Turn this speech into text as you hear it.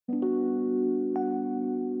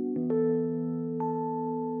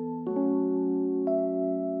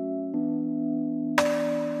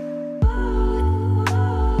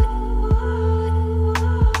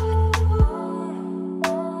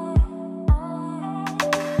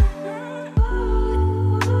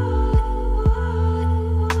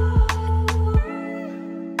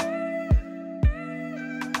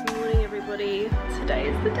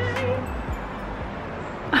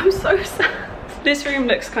This room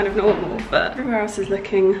looks kind of normal, but everywhere else is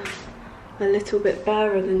looking a little bit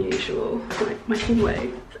barer than usual. Like my hallway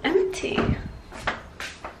is empty.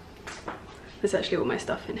 There's actually all my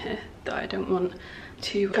stuff in here that I don't want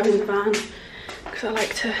to go in the van because I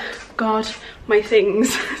like to guard my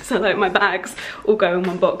things. So like my bags all go in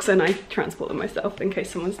one box and I transport them myself in case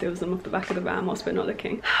someone steals them off the back of the van whilst we're not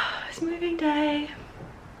looking. It's moving day.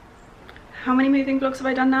 How many moving vlogs have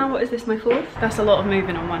I done now? What is this, my 4th? That's a lot of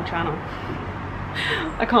moving on one channel.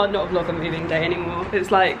 I can't not vlog a moving day anymore.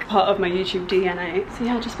 It's like part of my YouTube DNA. So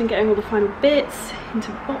yeah, I've just been getting all the final bits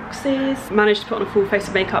into boxes. Managed to put on a full face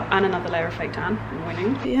of makeup and another layer of fake tan. I'm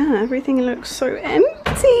winning. But yeah, everything looks so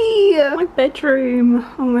empty. My bedroom.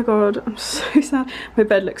 Oh my god, I'm so sad. My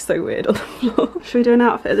bed looks so weird on the floor. Should we do an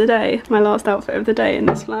outfit of the day? My last outfit of the day in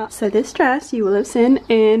this flat. So this dress you will have seen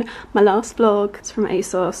in my last vlog. It's from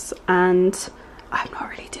ASOS and I'm not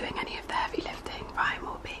really doing any of the heavy lifting. Ryan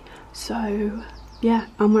will be. So yeah,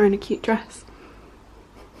 I'm wearing a cute dress.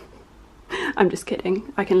 I'm just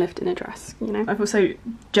kidding. I can lift in a dress, you know. I've also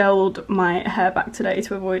gelled my hair back today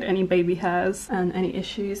to avoid any baby hairs and any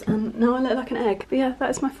issues, and now I look like an egg. But yeah,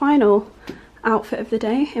 that is my final outfit of the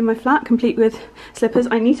day in my flat, complete with slippers.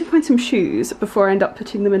 I need to find some shoes before I end up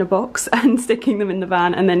putting them in a box and sticking them in the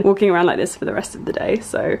van and then walking around like this for the rest of the day.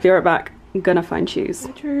 So be right back. I'm gonna find shoes. The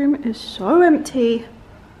bedroom is so empty.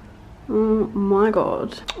 Oh my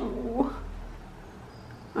god. Oh.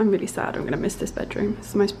 I'm really sad. I'm gonna miss this bedroom.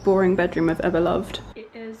 It's the most boring bedroom I've ever loved. It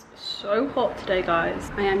is so hot today, guys.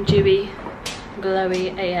 I am dewy,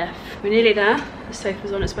 glowy AF. We're nearly there. The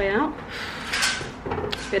sofa's on its way out.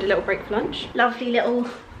 We had a little break for lunch. Lovely little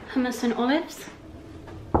hummus and olives.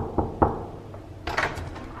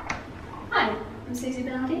 Hi, I'm Suzie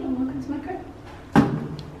Bonaldi and welcome to my crib.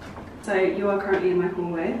 So you are currently in my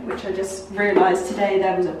hallway, which I just realised today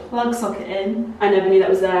there was a plug socket in. I never knew that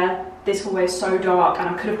was there. This hallway is so dark and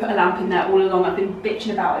I could have put a lamp in there all along. I've been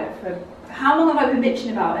bitching about it for... How long have I been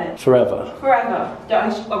bitching about it? Forever. Forever.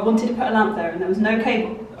 I wanted to put a lamp there and there was no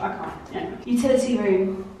cable. I can't. Anyway. Utility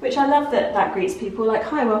room, which I love that greets people like,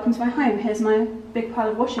 hi, welcome to my home. Here's my big pile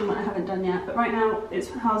of washing that I haven't done yet. But right now it's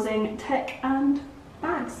housing tech and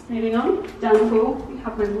bags. Moving on, down the hall, we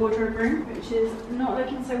have my wardrobe room, which is not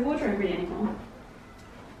looking so wardrobe-y anymore.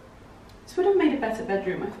 This would have made a better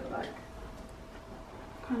bedroom, I feel like.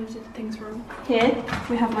 Kind of did things wrong. Here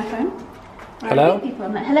we have my phone. Hello? People,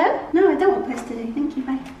 I'm like, hello? No, I don't want post today, thank you,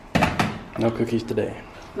 bye. No cookies today.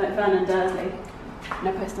 Like Fern and Dursley,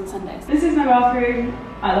 no post on Sundays. This is my bathroom.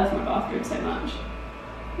 I love my bathroom so much.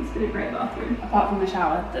 It's been a great bathroom. Apart from the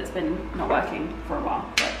shower that's been not working for a while.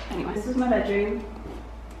 But anyway, this is my bedroom.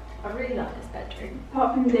 I really love this bedroom.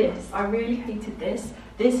 Apart from this, I really hated this.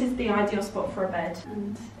 This is the ideal spot for a bed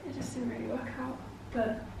and it just didn't really work out.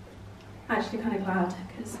 But actually kind of glad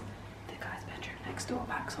because the guy's bedroom next door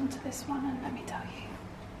backs onto this one and let me tell you,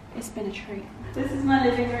 it's been a treat. This is my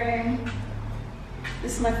living room.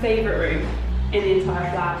 This is my favourite room in the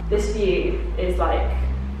entire flat. This view is like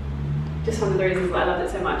just one of the reasons why I love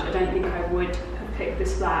it so much. I don't think I would have picked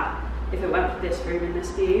this flat if it weren't for this room and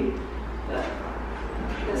this view, but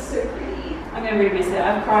it's so pretty. I'm gonna really miss it.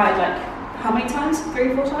 I've cried like how many times?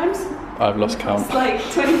 3 or 4 times? I've lost count. It's like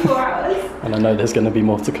 24 hours. And I know there's going to be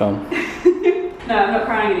more to come. No, I'm not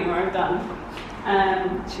crying anymore, I'm done.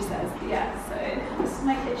 She says, yeah, so this is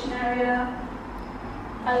my kitchen area.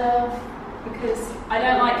 I love, because I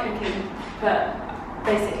don't like cooking, but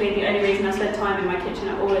basically the only reason I spend time in my kitchen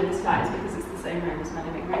at all in this flat is because it's the same room as my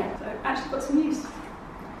living room. So I've actually got some use,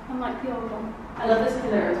 unlike the old one. I love this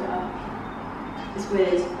pillar as well. It's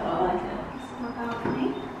weird, but I like it. This is my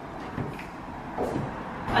balcony.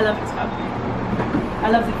 I love this balcony. I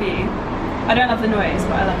love the view. I don't love the noise,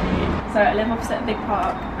 but I love the view. So I live opposite a big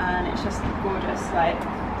park and it's just gorgeous. Like,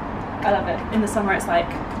 I love it. In the summer it's like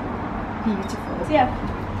beautiful. So yeah,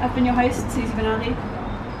 I've been your host, Suzie Bonaldi.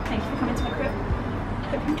 Thank you for coming to my crib.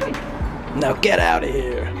 Hope you enjoyed. Now get out of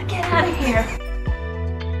here. Now get out of here.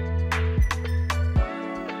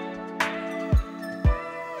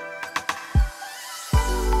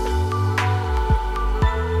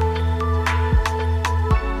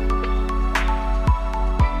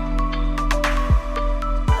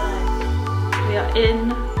 In.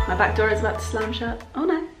 My back door is about to slam shut. Oh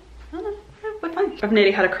no, we're fine. I've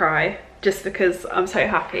nearly had a cry just because I'm so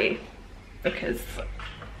happy, because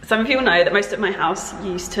some of you will know that most of my house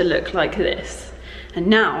used to look like this and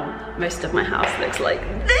now most of my house looks like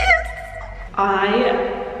this. I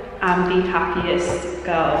am the happiest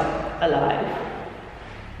girl alive.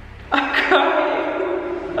 I'm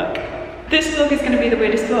crying. Like, this vlog is going to be the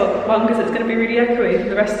weirdest vlog. One, because it's going to be really echoey for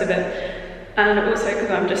the rest of it, and also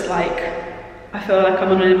because I'm just like I feel like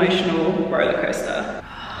I'm on an emotional roller coaster.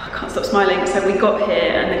 I can't stop smiling. So we got here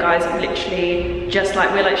and the guys have literally just like,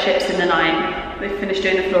 we're like ships in the night. They've finished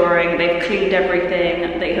doing the flooring, they've cleaned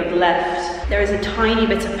everything, they have left. There is a tiny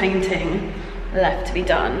bit of painting left to be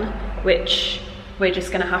done, which we're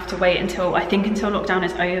just gonna have to wait until, I think until lockdown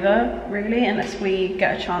is over, really, unless we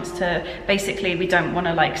get a chance to, basically we don't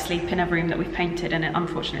wanna like sleep in a room that we've painted, and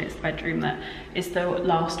unfortunately it's the bedroom that is the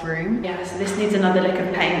last room. Yeah, so this needs another lick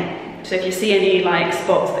of paint. So if you see any like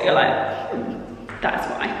spots that you're like, that's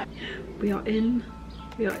why. We are in,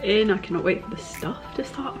 I cannot wait for the stuff to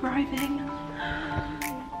start arriving.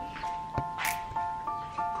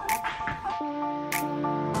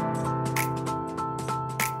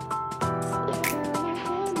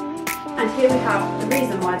 And here we have the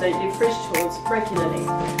reason why I don't do fridge tours regularly.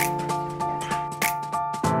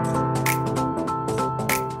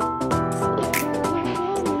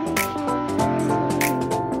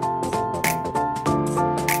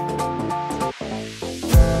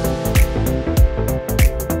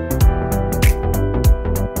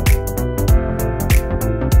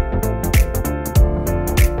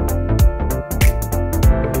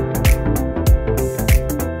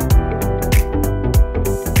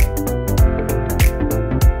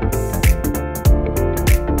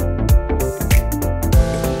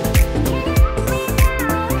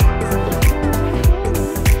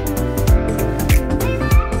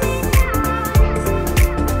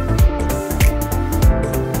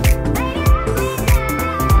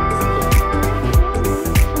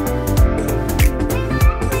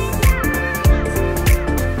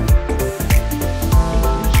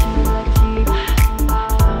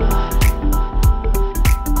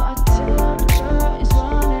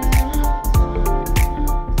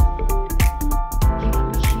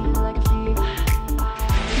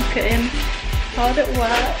 Hard at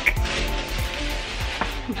work.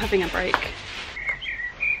 I'm having a break.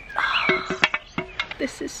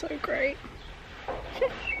 This is so great.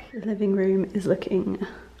 The living room is looking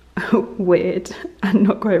weird and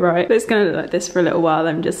not quite right. But it's gonna look like this for a little while.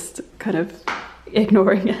 I'm just kind of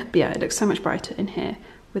ignoring it. But yeah, it looks so much brighter in here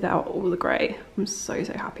without all the grey. I'm so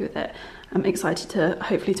happy with it. I'm excited to,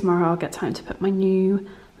 hopefully tomorrow I'll get time to put my new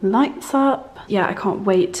lights up. Yeah, I can't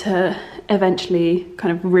wait to eventually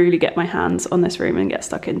kind of really get my hands on this room and get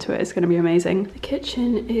stuck into it. It's gonna be amazing. The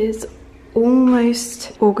kitchen is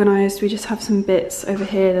almost organised. We just have some bits over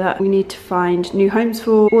here that we need to find new homes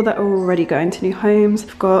for, or that are already going to new homes.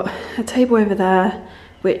 I've got a table over there,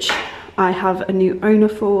 which I have a new owner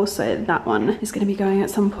for, so that one is gonna be going at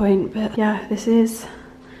some point. But yeah, this is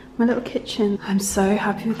my little kitchen. I'm so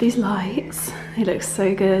happy with these lights. They look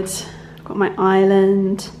so good. I've got my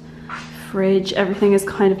island, fridge, everything is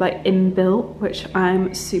kind of like inbuilt, which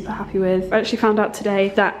I'm super happy with. I actually found out today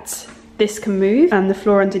that this can move and the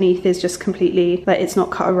floor underneath is just completely, like, it's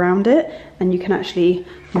not cut around it, and you can actually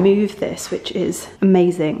move this, which is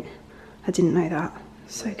amazing. I didn't know that.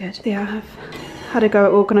 So good. Yeah, I've had a go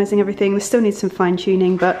at organising everything. This still needs some fine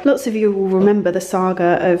tuning, but lots of you will remember the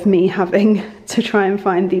saga of me having to try and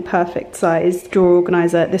find the perfect size drawer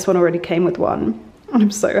organiser. This one already came with one, and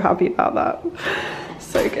I'm so happy about that.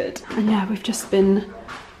 So good. And yeah, we've just been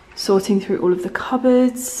sorting through all of the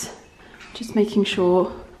cupboards, just making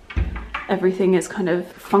sure everything is kind of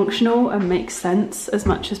functional and makes sense as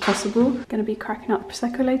much as possible. I'm gonna be cracking up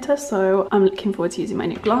Prosecco later, so I'm looking forward to using my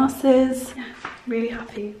new glasses. Yeah, really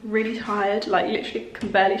happy, really tired, like literally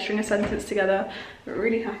can barely string a sentence together, but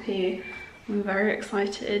really happy. I'm very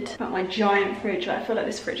excited about my giant fridge. I feel like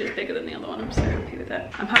this fridge is bigger than the other one. I'm so happy with it.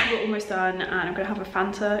 I'm happy we're almost done, and I'm gonna have a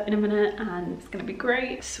Fanta in a minute, and it's gonna be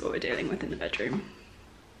great. This is what we're dealing with in the bedroom.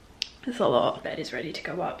 There's a lot. Bed is ready to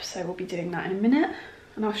go up, so we'll be doing that in a minute.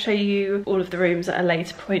 And I'll show you all of the rooms at a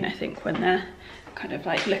later point, I think, when they're kind of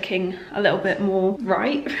like looking a little bit more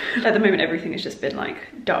right. At the moment, everything has just been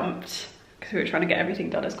like dumped because we were trying to get everything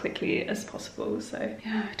done as quickly as possible. So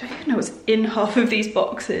yeah, I don't even know what's in half of these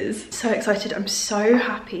boxes. So excited. I'm so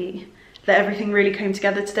happy that everything really came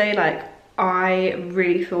together today. Like, I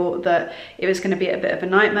really thought that it was going to be a bit of a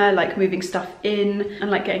nightmare, like moving stuff in and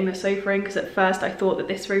like getting the sofa in, because at first I thought that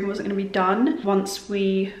this room wasn't going to be done once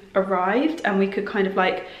we arrived and we could kind of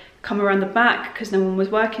like come around the back because no one was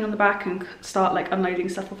working on the back and start like unloading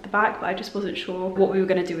stuff off the back. But I just wasn't sure what we were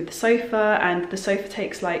going to do with the sofa, and the sofa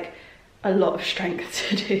takes like a lot of strength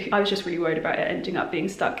to do. I was just really worried about it ending up being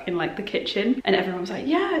stuck in like the kitchen, and everyone was like,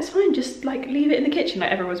 yeah, it's fine, just like leave it in the kitchen.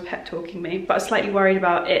 Like, everyone was pep talking me, but I was slightly worried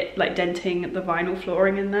about it like denting the vinyl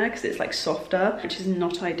flooring in there because it's like softer, which is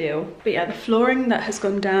not ideal. But yeah, the flooring that has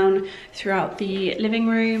gone down throughout the living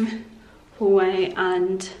room, hallway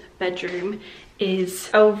and bedroom is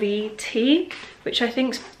LVT, which I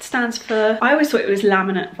think stands for, I always thought it was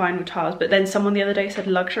laminate vinyl tiles, but then someone the other day said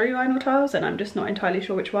luxury vinyl tiles, and I'm just not entirely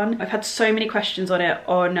sure which one. I've had so many questions on it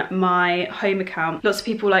on my home account. Lots of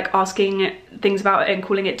people like asking things about it and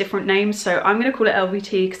calling it different names, so I'm gonna call it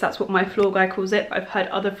LVT because that's what my floor guy calls it. I've heard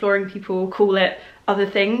other flooring people call it other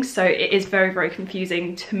things, so it is very, very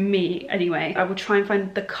confusing to me anyway. I will try and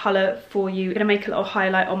find the colour for you. I'm gonna make a little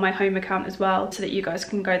highlight on my home account as well so that you guys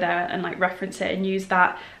can go there and like reference it and use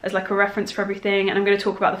that as like a reference for everything. And I'm going to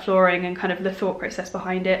talk about the flooring and kind of the thought process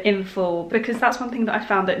behind it in full, because that's one thing that I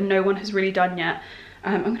found that no one has really done yet.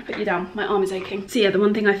 I'm gonna put you down, my arm is aching. So yeah, the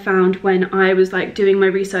one thing I found when I was like doing my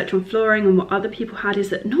research on flooring and what other people had is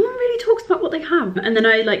that no one really talks about what they have. And then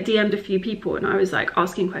I like DM'd a few people and I was like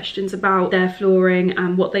asking questions about their flooring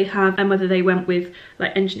and what they have and whether they went with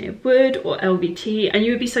like engineered wood or LVT. And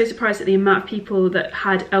you would be so surprised at the amount of people that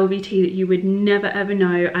had LVT that you would never ever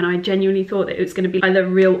know. And I genuinely thought that it was gonna be either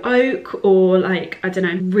real oak or like, I don't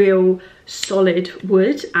know, real solid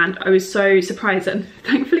wood, and I was so surprised and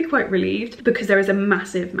thankfully quite relieved because there is a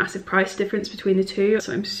massive price difference between the two.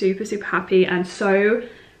 So I'm super happy and so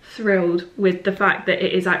thrilled with the fact that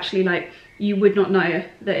it is actually like, you would not know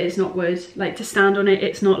that it's not wood. Like to stand on it,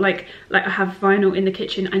 it's not like I have vinyl in the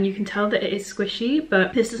kitchen and you can tell that it is squishy,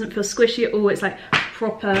 but this doesn't feel squishy at all. It's like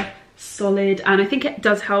proper solid, and I think it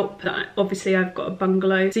does help that obviously I've got a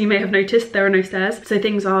bungalow, so you may have noticed there are no stairs, so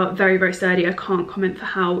things are very sturdy. I can't comment for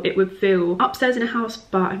how it would feel upstairs in a house,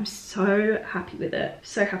 but I'm so happy with it,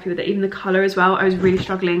 so happy with it. Even the color as well, I was really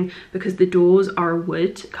struggling because the doors are a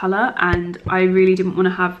wood color and I really didn't want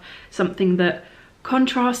to have something that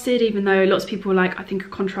contrasted, even though lots of people were like, I think a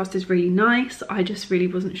contrast is really nice. I just really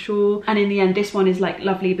wasn't sure, and in the end this one is like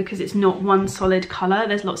lovely because it's not one solid color.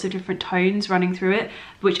 There's lots of different tones running through it,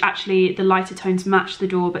 which actually the lighter tones match the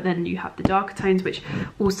door, but then you have the darker tones which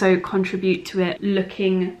also contribute to it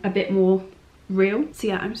looking a bit more real. So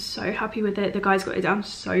yeah, I'm so happy with it. The guys got it down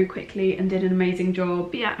so quickly and did an amazing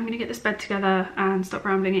job. But yeah, I'm gonna get this bed together and stop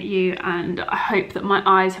rambling at you, and I hope that my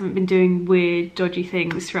eyes haven't been doing weird dodgy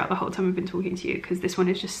things throughout the whole time I've been talking to you, because this one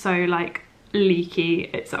is just so like leaky,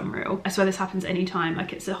 it's unreal. I swear this happens anytime.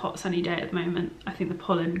 Like it's a hot sunny day at the moment. I think the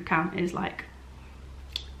pollen count is like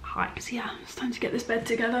high. So yeah, it's time to get this bed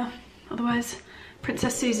together, otherwise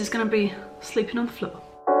Princess Suze is gonna be sleeping on the floor.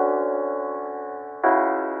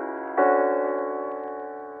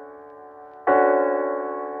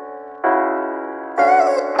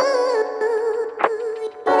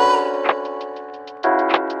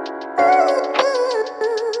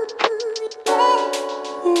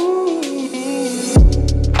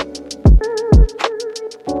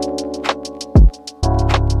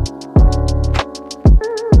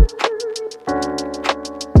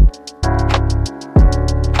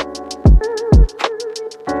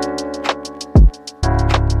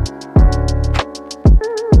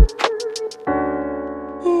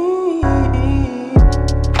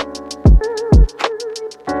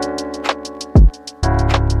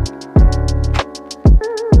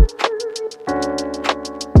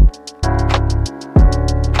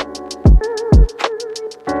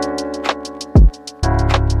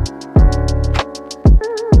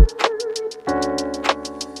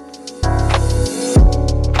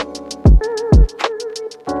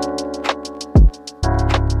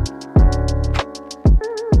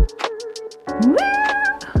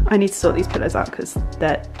 I need to sort these pillows out because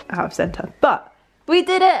they're out of center, but we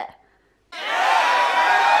did it!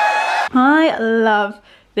 I love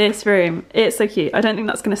this room. It's so cute. I don't think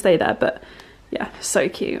that's gonna stay there, but yeah, so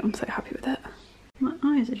cute. I'm so happy with it. My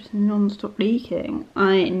eyes are just non-stop leaking.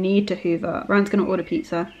 I need to hoover. Ryan's gonna order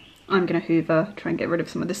pizza. I'm gonna hoover, try and get rid of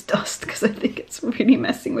some of this dust because I think it's really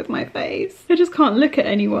messing with my face. I just can't look at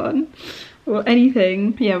anyone or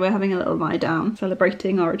anything. Yeah, we're having a little lie down,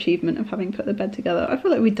 celebrating our achievement of having put the bed together. I feel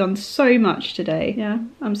like we've done so much today. Yeah,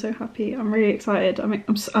 I'm so happy. I'm really excited.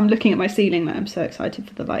 I'm looking at my ceiling now. I'm so excited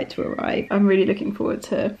for the light to arrive. I'm really looking forward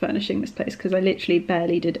to furnishing this place because I literally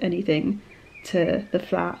barely did anything to the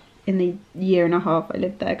flat in the year and a half I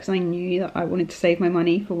lived there because I knew that I wanted to save my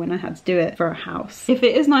money for when I had to do it for a house. If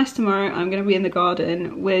it is nice tomorrow, I'm going to be in the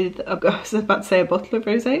garden with I was about to say a bottle of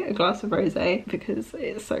rosé, a glass of rosé, because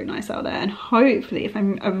it's so nice out there, and hopefully if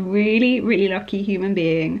I'm a really lucky human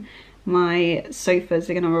being, my sofas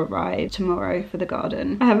are going to arrive tomorrow for the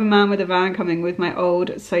garden. I have a man with a van coming with my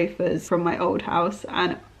old sofas from my old house,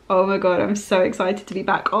 and oh my god, I'm so excited to be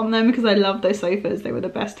back on them because I love those sofas. They were the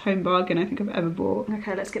best home bargain I think I've ever bought.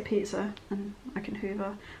 Okay, let's get pizza and I can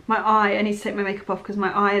hoover. My eye, I need to take my makeup off because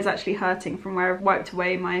my eye is actually hurting from where I've wiped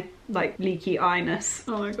away my like leaky eye-ness.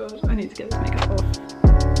 Oh my god, I need to get this makeup off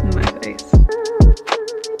in my face.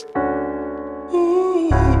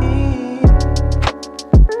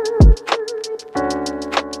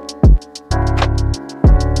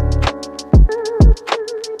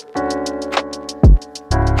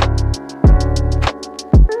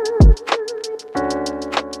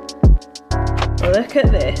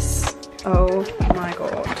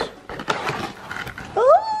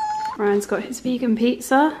 got his vegan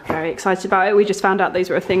pizza. Very excited about it. We just found out those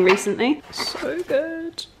were a thing recently. So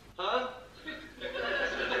good. Huh?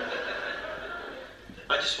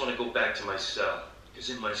 I just want to go back to my cell. Because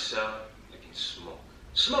in my cell, I can smoke.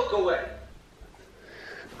 Smoke away!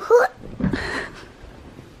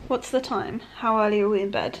 What's the time? How early are we in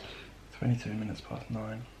bed? 22 minutes past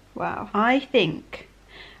 9. Wow. I think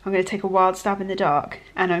I'm going to take a wild stab in the dark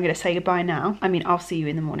and I'm going to say goodbye now. I mean, I'll see you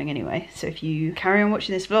in the morning anyway. So if you carry on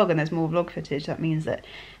watching this vlog and there's more vlog footage, that means that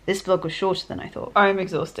this vlog was shorter than I thought. I'm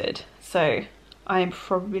exhausted. So I'm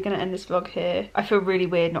probably going to end this vlog here. I feel really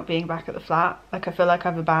weird not being back at the flat. Like, I feel like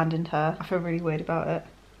I've abandoned her. I feel really weird about it.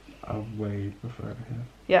 I way prefer it here.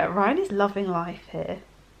 Yeah, Ryan is loving life here.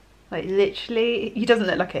 Like, literally, he doesn't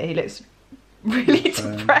look like it. He looks really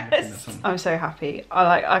depressed. I'm so happy.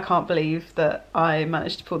 I can't believe that I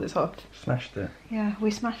managed to pull this off. Smashed it. Yeah,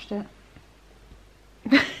 we smashed it.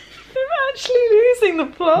 I'm actually losing the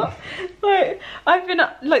plot. Like, I've been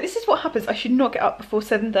up, like, this is what happens. I should not get up before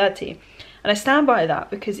 7:30. And I stand by that,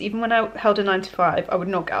 because even when I held a 9 to 5, I would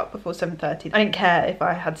not get up before 7:30. I didn't care if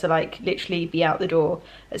I had to, like, literally be out the door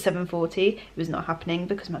at 7:40. It was not happening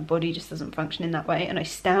because my body just doesn't function in that way. And I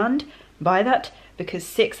stand by that because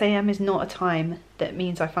 6 AM is not a time that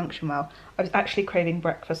means I function well. I was actually craving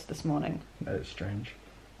breakfast this morning. That is strange.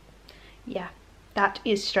 Yeah, that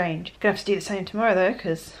is strange. Gonna have to do the same tomorrow though,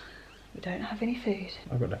 because we don't have any food.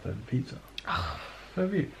 I've got leftover pizza. Oh. So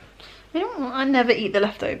have you? I never eat the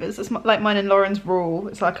leftovers. It's like mine and Lauren's rule.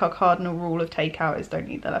 It's like our cardinal rule of takeout is don't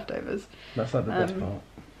eat the leftovers. That's like the best part.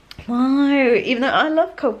 No, even though I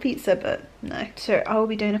love cold pizza, but no. So I will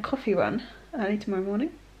be doing a coffee run early tomorrow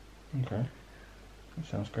morning. Okay, that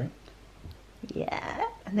sounds great. Yeah,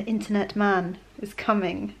 and the internet man is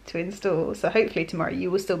coming to install. So hopefully tomorrow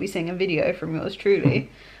you will still be seeing a video from yours truly.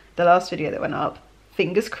 The last video that went up.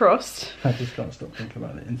 Fingers crossed. I just can't stop thinking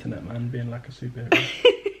about the internet man being like a superhero.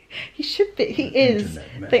 He should be. He is.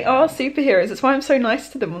 They are superheroes. That's why I'm so nice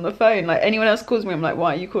to them on the phone. Like, anyone else calls me, I'm like,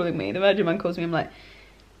 why are you calling me? The Virgin Man calls me, I'm like,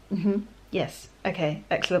 yes, okay,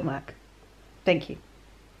 excellent work. Thank you.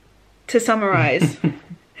 To summarise,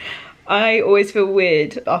 I always feel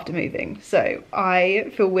weird after moving. So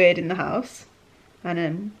I feel weird in the house.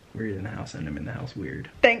 And weird in the house and I'm in the house weird.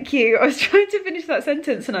 Thank you. I was trying to finish that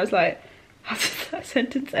sentence and I was like, how does that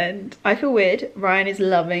sentence end? I feel weird. Ryan is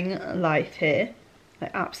loving life here.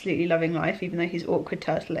 Like, absolutely loving life, even though he's awkward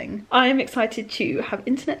turtling. I am excited to have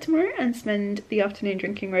internet tomorrow and spend the afternoon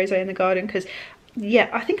drinking rosé in the garden because, yeah,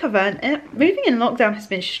 I think I've earned it. Moving in lockdown has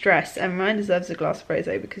been stress, and Ryan deserves a glass of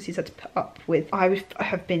rosé because he's had to put up with. I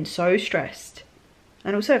have been so stressed.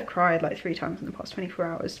 And also I've cried like 3 times in the past 24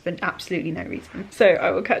 hours for absolutely no reason. So I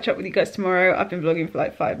will catch up with you guys tomorrow. I've been vlogging for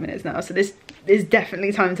like 5 minutes now, so this is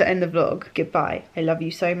definitely time to end the vlog. Goodbye. I love you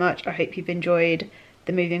so much. I hope you've enjoyed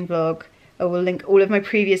the moving vlog. I will link all of my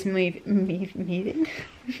previous moving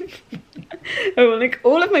I will link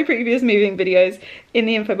all of my previous moving videos in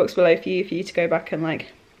the info box below for you to go back and like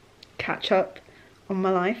catch up on my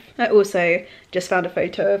life. I also just found a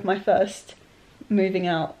photo of my first moving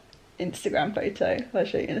out Instagram photo. I'll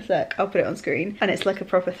show you in a sec. I'll put it on screen and it's like a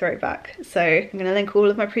proper throwback. So I'm going to link all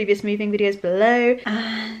of my previous moving videos below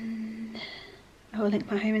and I will link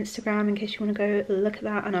my home Instagram in case you want to go look at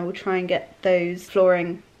that, and I will try and get those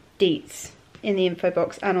flooring deets in the info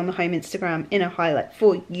box and on the home Instagram in a highlight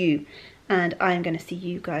for you. And I'm going to see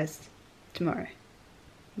you guys tomorrow,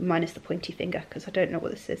 minus the pointy finger because I don't know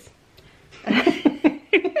what this is. Love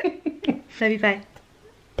you, bye.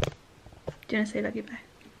 Do you want to say love you, bye?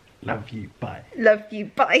 Love you, bye. Love you,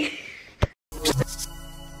 bye.